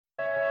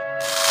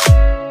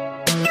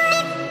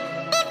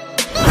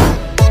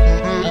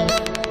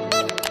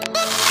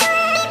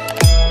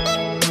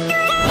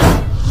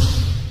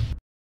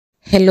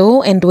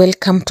Hello and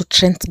welcome to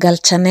Trends Girl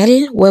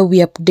channel, where we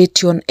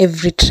update you on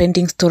every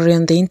trending story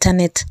on the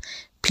internet.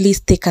 Please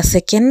take a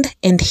second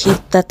and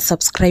hit that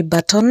subscribe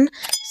button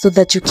so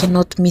that you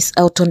cannot miss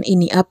out on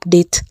any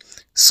update.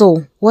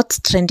 So, what's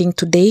trending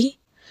today?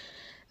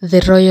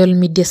 The Royal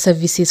Media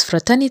Services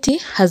fraternity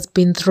has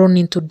been thrown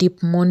into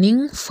deep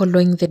mourning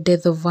following the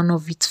death of one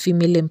of its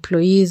female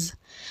employees.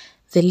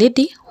 The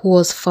lady, who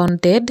was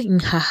found dead in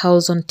her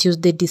house on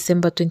Tuesday,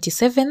 December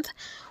 27th,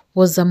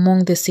 was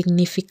among the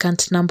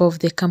significant number of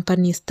the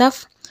company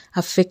staff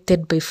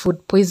affected by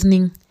food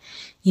poisoning.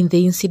 In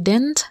the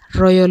incident,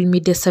 Royal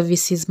Media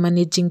Services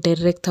Managing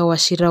Director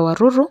Wachira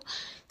Waruru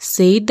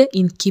said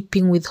in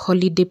keeping with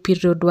holiday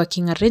period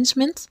working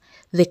arrangements,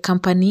 the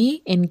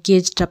company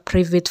engaged a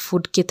private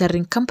food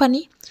catering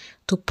company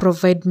to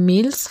provide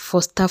meals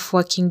for staff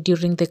working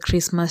during the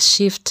Christmas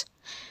shift.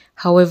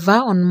 However,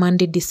 on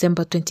Monday,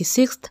 December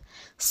 26th,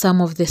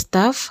 some of the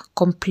staff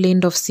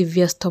complained of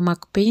severe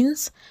stomach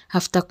pains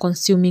after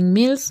consuming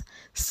meals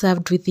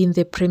served within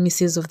the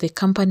premises of the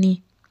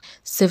company.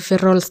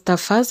 Several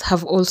staffers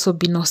have also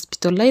been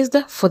hospitalized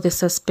for the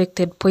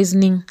suspected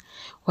poisoning.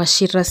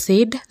 Wachira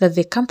said that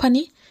the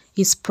company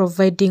is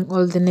providing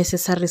all the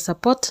necessary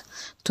support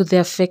to the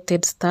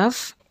affected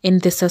staff,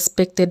 and the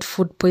suspected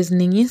food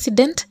poisoning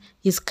incident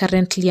is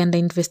currently under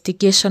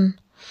investigation.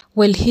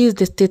 Well, here's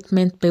the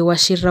statement by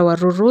Wachira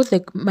Waruru,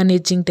 the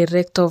managing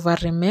director of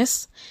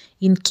RMS.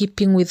 In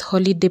keeping with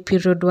holiday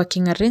period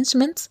working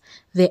arrangements,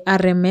 the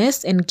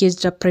RMS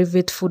engaged a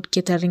private food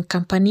catering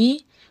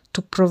company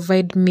to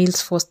provide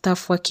meals for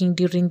staff working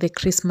during the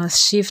Christmas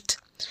shift.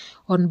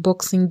 On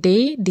Boxing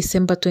Day,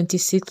 December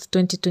 26,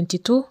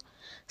 2022,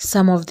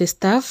 some of the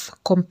staff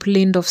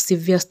complained of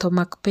severe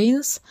stomach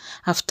pains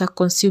after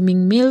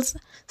consuming meals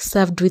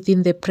served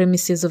within the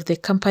premises of the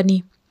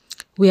company.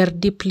 We are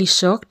deeply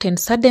shocked and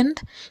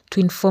saddened to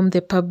inform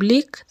the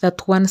public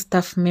that one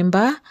staff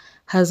member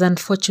has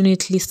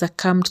unfortunately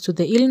succumbed to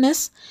the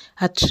illness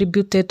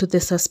attributed to the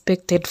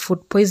suspected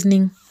food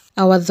poisoning.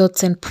 Our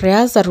thoughts and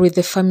prayers are with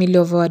the family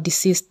of our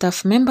deceased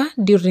staff member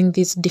during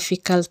this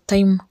difficult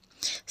time.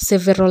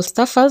 Several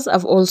staffers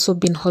have also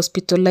been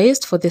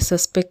hospitalized for the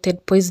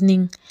suspected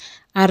poisoning.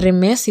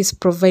 RMS is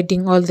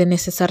providing all the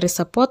necessary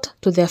support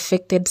to the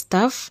affected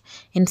staff,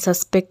 and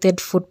suspected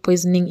food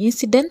poisoning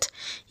incident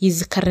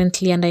is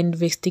currently under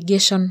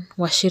investigation.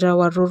 Wachira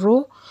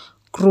Waruru,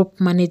 Group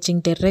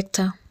Managing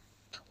Director.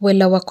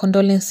 Well, our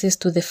condolences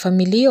to the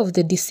family of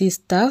the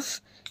deceased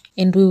staff,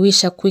 and we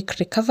wish a quick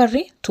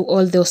recovery to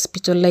all the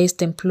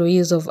hospitalized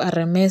employees of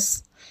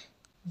RMS.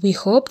 We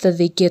hope that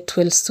they get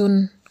well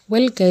soon.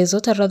 Well guys,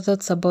 what are your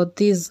thoughts about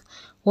this?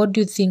 What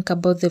do you think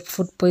about the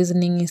food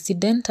poisoning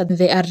incident at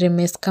the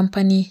RMS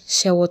company?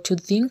 Share what you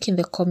think in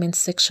the comment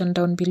section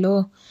down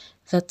below.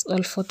 That's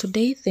all for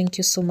today. Thank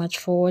you so much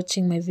for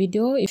watching my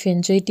video. If you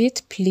enjoyed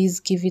it, please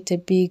give it a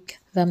big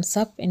thumbs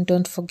up and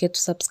don't forget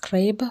to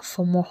subscribe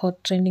for more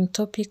hot trending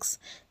topics.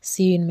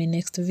 See you in my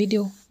next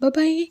video. Bye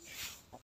bye.